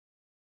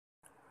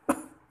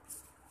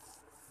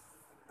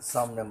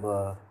Psalm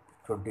number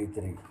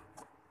 23.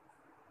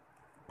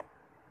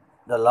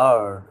 The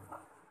Lord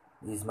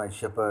is my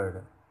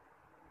shepherd,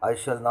 I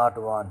shall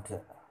not want.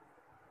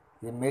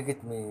 He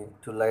maketh me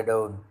to lie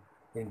down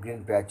in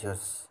green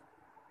patches.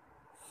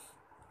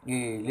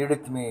 He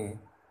leadeth me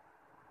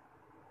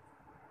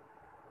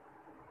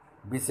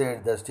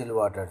beside the still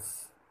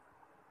waters.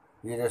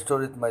 He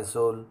restoreth my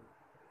soul.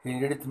 He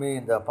leadeth me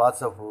in the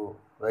paths of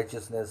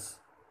righteousness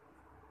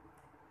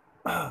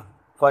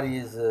for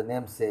his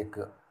name's sake.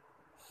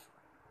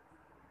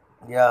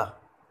 Yeah,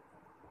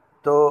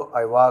 though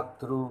I walk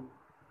through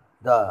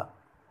the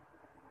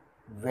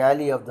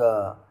valley of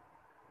the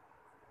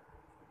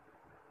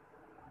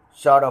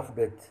shadow of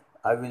death,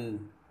 I will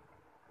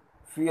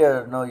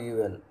fear no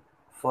evil,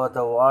 for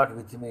thou art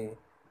with me,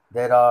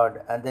 thy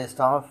rod and thy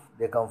staff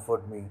they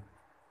comfort me.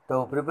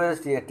 Thou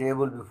preparest a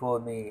table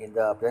before me in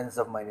the presence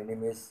of mine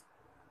enemies.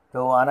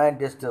 Thou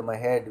anointest my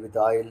head with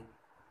oil,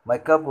 my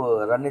cup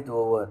runneth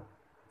over.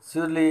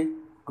 Surely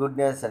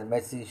goodness and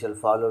mercy shall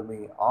follow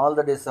me all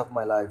the days of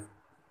my life,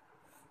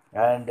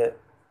 and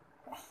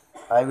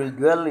I will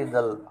dwell in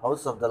the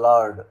house of the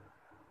Lord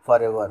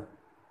forever.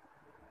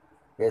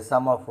 A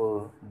Psalm of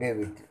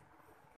David.